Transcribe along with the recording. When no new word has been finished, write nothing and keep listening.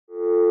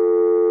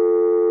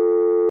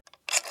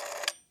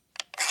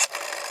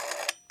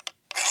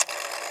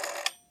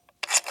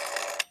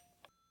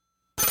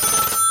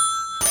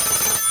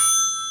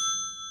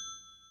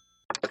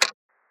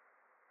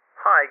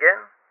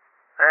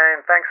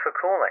for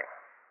calling.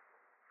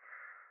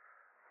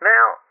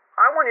 Now,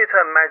 I want you to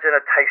imagine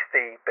a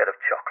tasty bit of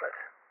chocolate.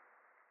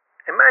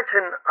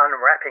 Imagine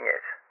unwrapping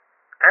it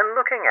and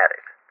looking at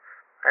it,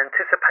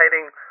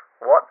 anticipating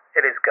what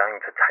it is going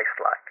to taste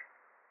like.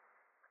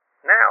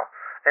 Now,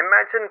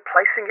 imagine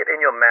placing it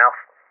in your mouth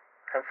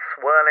and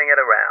swirling it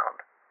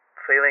around,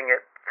 feeling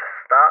it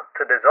start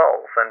to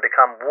dissolve and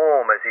become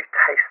warm as you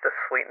taste the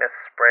sweetness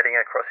spreading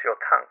across your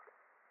tongue.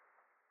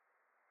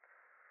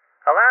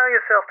 Allow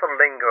yourself to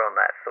linger on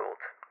that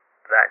thought,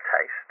 that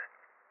taste,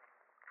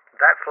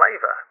 that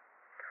flavour,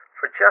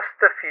 for just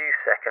a few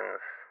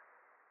seconds.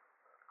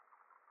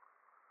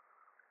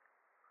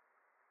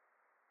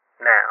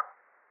 Now,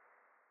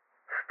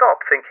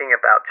 stop thinking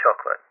about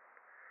chocolate.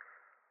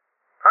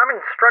 I'm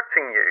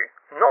instructing you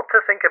not to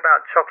think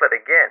about chocolate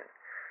again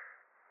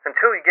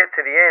until you get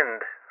to the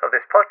end of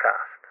this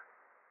podcast.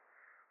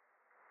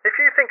 If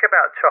you think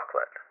about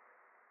chocolate,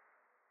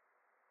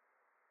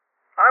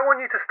 I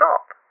want you to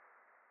stop.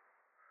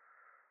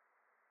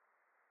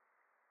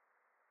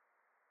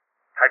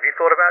 Have you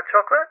thought about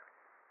chocolate?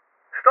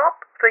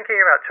 Stop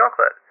thinking about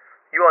chocolate.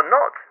 You are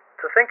not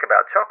to think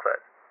about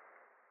chocolate.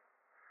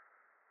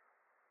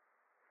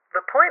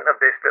 The point of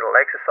this little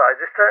exercise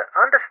is to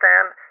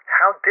understand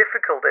how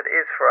difficult it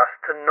is for us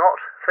to not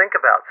think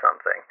about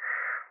something.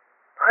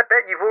 I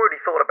bet you've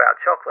already thought about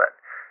chocolate.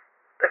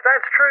 If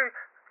that's true,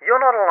 you're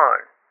not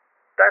alone.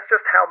 That's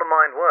just how the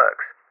mind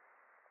works.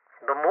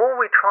 The more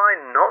we try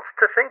not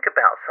to think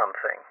about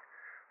something,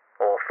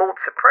 or thought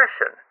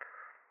suppression,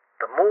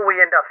 the more we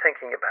end up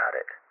thinking about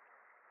it.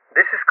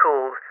 This is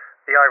called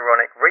the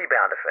ironic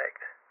rebound effect.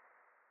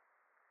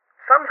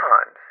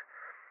 Sometimes,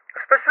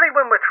 especially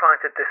when we're trying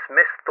to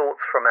dismiss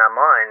thoughts from our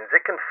minds,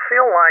 it can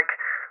feel like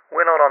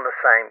we're not on the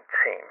same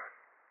team.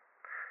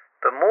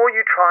 The more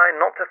you try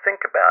not to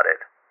think about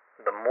it,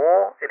 the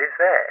more it is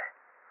there.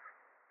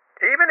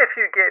 Even if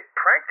you get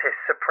practice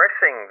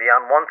suppressing the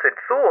unwanted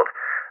thought,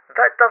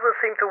 that doesn't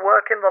seem to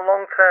work in the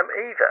long term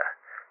either.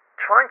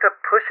 Trying to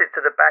push it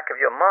to the back of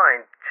your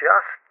mind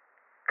just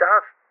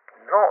does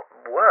not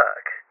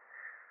work.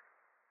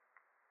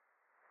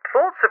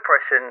 Thought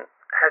suppression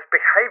has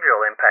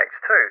behavioural impacts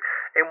too.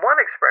 In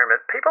one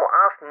experiment, people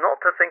asked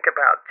not to think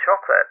about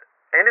chocolate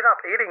ended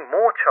up eating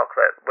more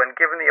chocolate when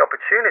given the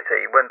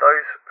opportunity when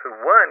those who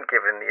weren't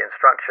given the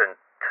instruction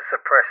to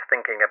suppress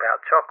thinking about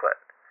chocolate.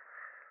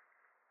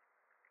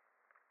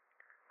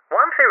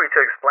 One theory to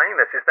explain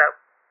this is that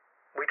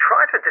we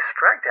try to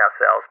distract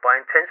ourselves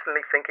by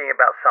intentionally thinking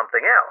about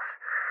something else.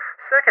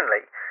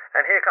 Secondly,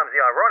 and here comes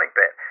the ironic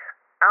bit,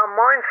 our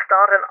minds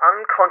start an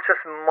unconscious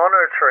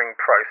monitoring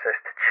process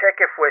to check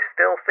if we're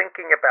still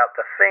thinking about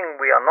the thing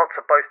we are not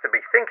supposed to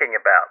be thinking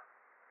about.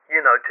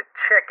 To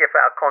check if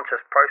our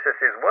conscious process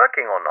is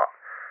working or not.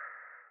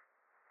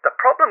 The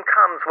problem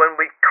comes when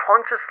we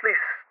consciously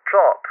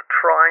stop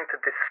trying to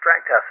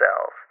distract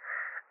ourselves,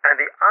 and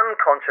the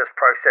unconscious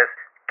process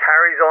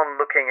carries on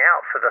looking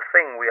out for the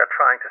thing we are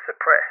trying to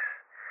suppress.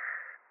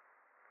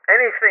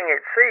 Anything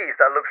it sees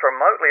that looks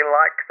remotely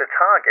like the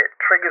target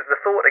triggers the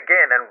thought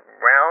again, and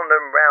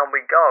round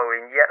we go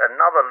in yet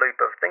another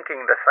loop of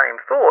thinking the same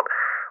thought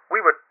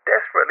we were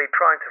desperately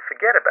trying to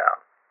forget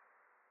about.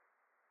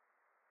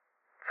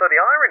 So the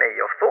irony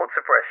of thought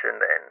suppression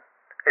then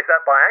is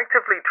that by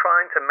actively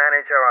trying to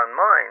manage our own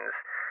minds,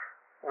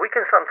 we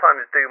can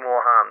sometimes do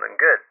more harm than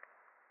good.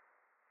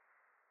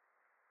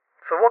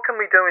 So what can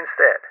we do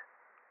instead?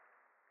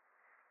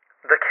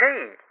 The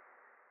key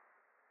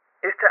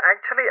is to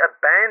actually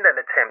abandon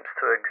attempts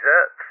to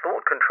exert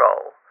thought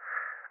control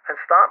and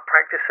start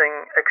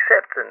practicing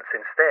acceptance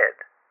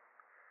instead.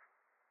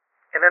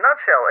 In a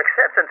nutshell,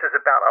 acceptance is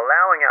about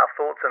allowing our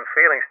thoughts and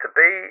feelings to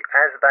be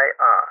as they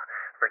are,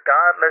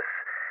 regardless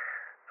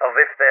of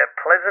if they're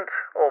pleasant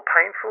or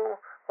painful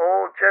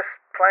or just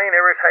plain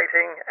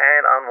irritating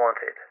and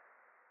unwanted.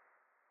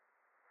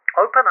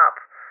 Open up,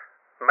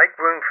 make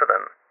room for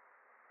them,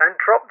 and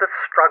drop the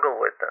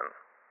struggle with them.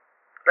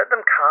 Let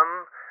them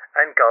come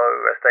and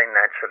go as they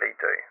naturally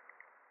do.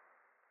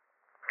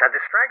 Now,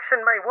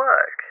 distraction may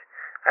work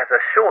as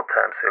a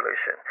short-term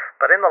solution,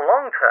 but in the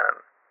long term,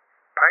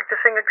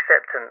 practicing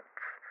acceptance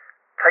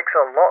takes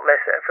a lot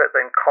less effort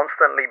than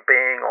constantly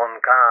being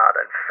on guard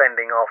and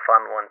fending off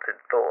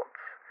unwanted thoughts.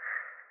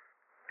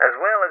 As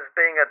well as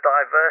being a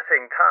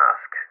diverting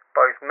task,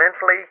 both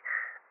mentally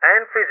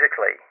and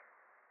physically,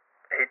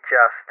 it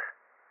just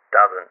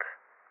doesn't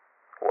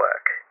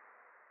work.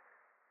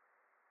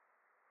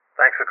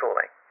 Thanks for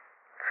calling.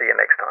 See you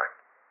next time.